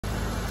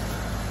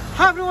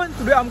Hi everyone,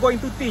 today I'm going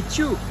to teach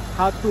you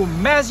how to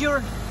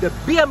measure the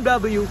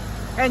BMW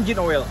engine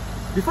oil.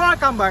 Before I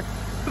come back,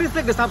 please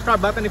click the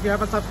subscribe button if you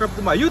haven't subscribed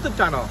to my YouTube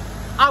channel.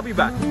 I'll be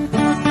back.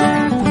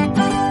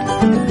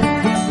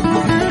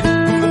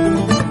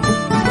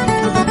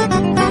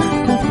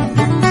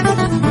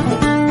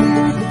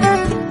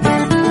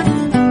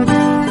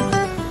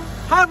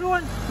 Hi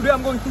everyone, today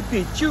I'm going to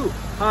teach you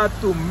how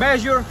to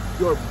measure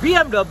your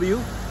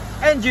BMW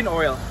engine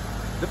oil.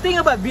 The thing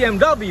about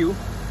BMW,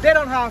 they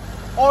don't have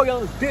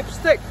oil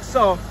dipstick.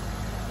 So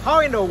how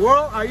in the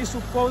world are you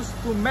supposed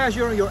to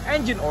measure your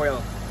engine oil,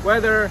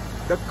 whether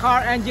the car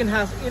engine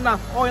has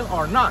enough oil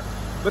or not?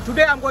 But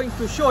today I'm going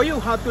to show you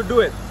how to do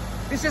it.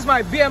 This is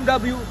my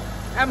BMW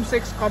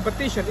M6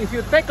 competition. If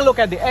you take a look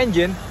at the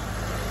engine,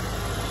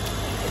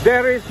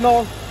 there is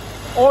no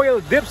oil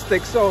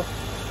dipstick. So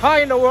how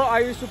in the world are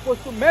you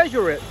supposed to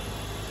measure it?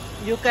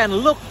 You can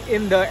look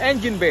in the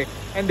engine bay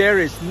and there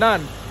is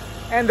none.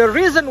 And the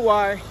reason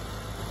why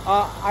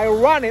I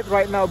run it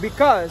right now,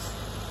 because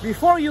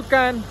before you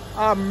can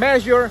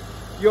measure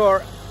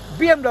your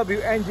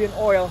BMW engine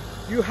oil,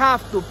 you have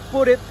to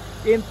put it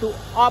into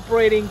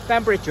operating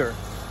temperature,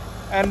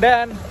 and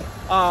then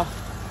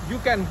you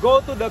can go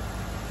to the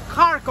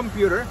car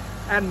computer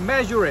and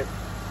measure it,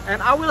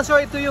 and I will show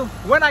it to you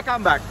when I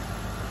come back.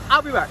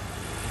 I'll be back.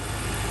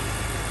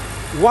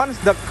 Once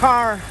the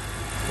car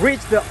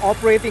reaches the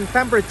operating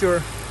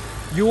temperature,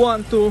 you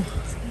want to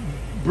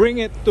bring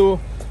it to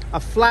a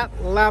flat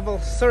level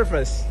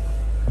surface.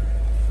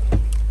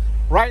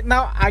 Right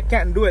now I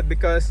can't do it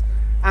because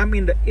I'm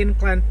in the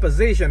inclined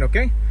position.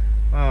 Okay,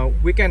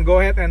 we can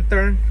go ahead and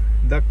turn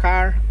the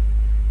car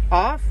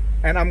off,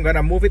 and I'm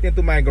gonna move it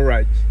into my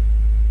garage.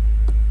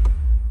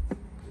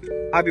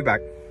 I'll be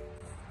back.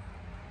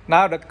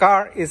 Now the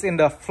car is in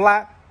the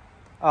flat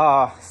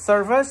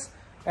surface,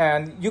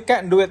 and you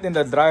can't do it in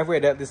the driveway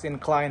that is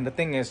inclined. The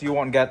thing is, you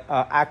won't get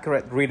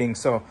accurate reading.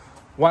 So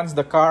once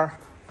the car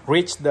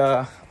reach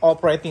the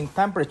operating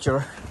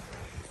temperature,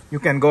 you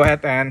can go ahead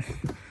and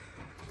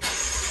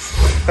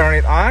turn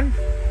it on,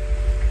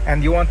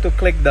 and you want to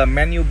click the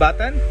menu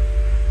button,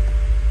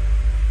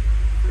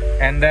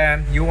 and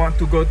then you want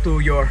to go to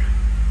your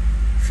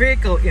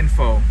vehicle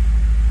info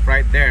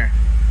right there.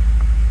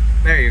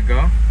 There you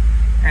go.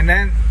 And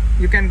then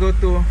you can go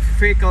to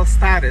vehicle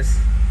status.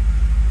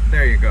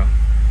 There you go.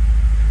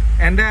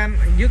 And then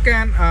you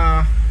can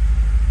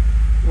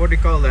what do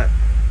you call that,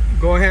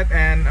 go ahead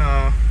and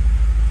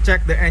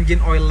check the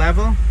engine oil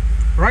level.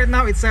 Right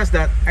now it says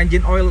that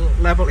engine oil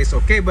level is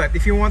okay, but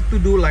if you want to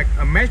do like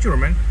a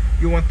measurement,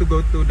 you want to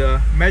go to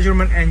the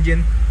measurement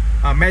engine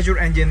measure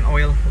engine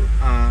oil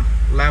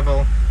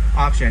level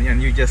option,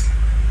 and you just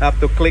have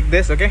to click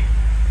this. Okay,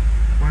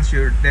 once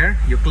you're there,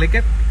 you click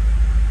it,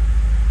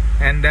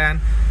 and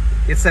then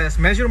it says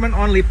measurement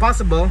only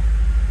possible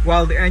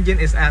while the engine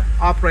is at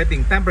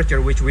operating temperature,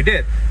 which we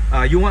did.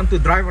 You want to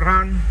drive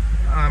around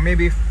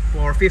maybe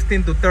for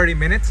 15 to 30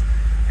 minutes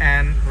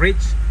and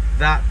reach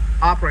that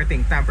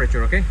operating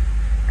temperature. Okay,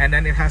 and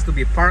then it has to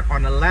be parked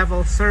on a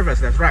level surface.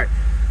 That's right.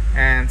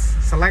 And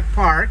select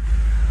park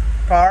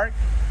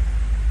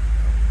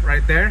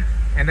right there,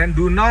 and then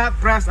do not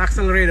press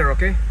accelerator.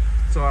 Okay,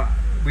 so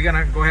we're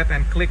gonna go ahead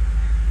and click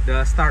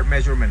the start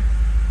measurement.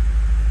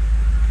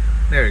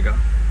 There you go.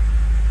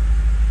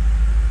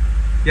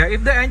 Yeah,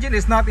 if the engine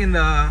is not in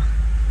the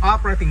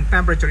operating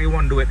temperature, it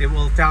won't do it. It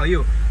will tell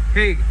you,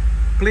 hey,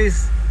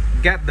 please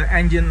get the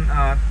engine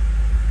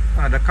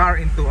the car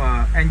into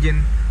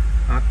engine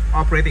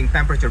operating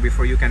temperature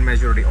before you can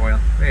measure the oil.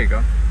 There you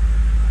go.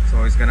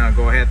 So it's gonna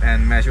go ahead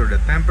and measure the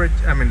temperature,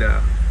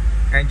 the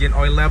engine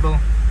oil level,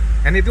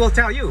 and it will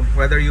tell you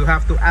whether you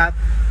have to add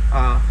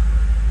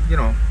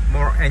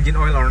more engine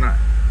oil or not.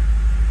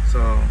 So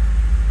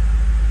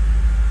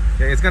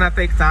yeah, it's gonna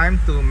take time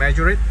to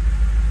measure it.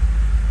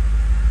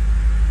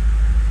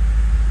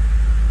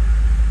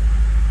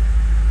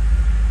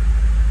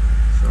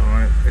 So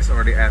it's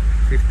already at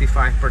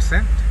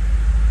 55%.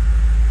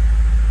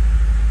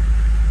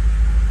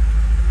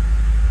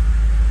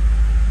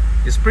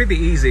 It's pretty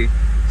easy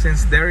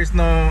since there is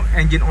no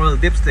engine oil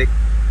dipstick.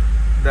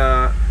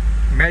 The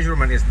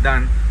measurement is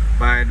done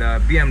by the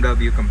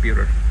BMW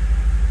computer.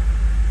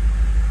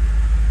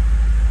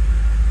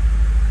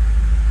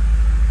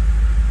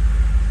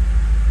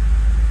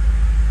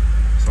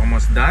 It's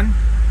almost done.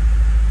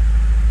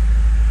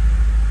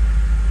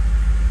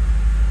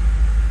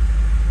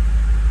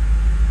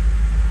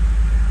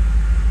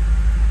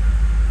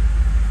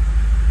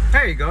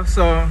 There you go.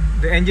 So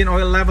the engine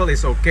oil level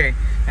is okay,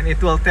 and it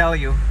will tell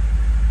you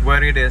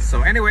where it is.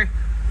 So anyway,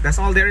 that's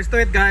all there is to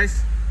it,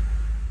 guys.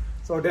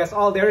 So that's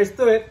all there is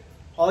to it.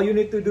 All you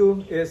need to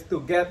do is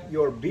to get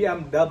your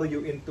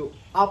BMW into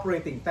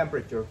operating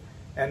temperature,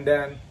 and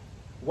then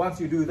once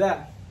you do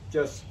that,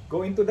 just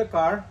go into the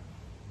car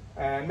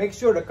and make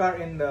sure the car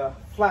in the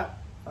flat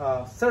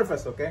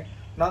surface, okay,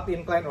 not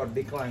incline or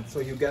decline, so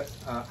you get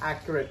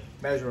accurate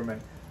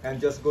measurement. And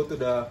just go to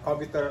the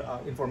computer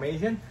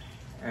information,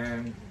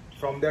 and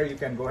from there you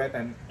can go ahead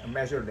and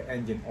measure the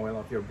engine oil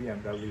of your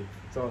BMW.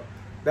 So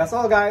That's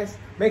all, guys.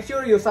 Make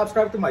sure you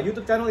subscribe to my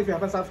YouTube channel if you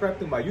haven't subscribed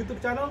to my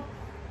YouTube channel,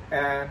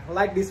 and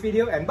like this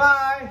video, and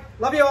bye.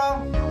 Love you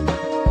all.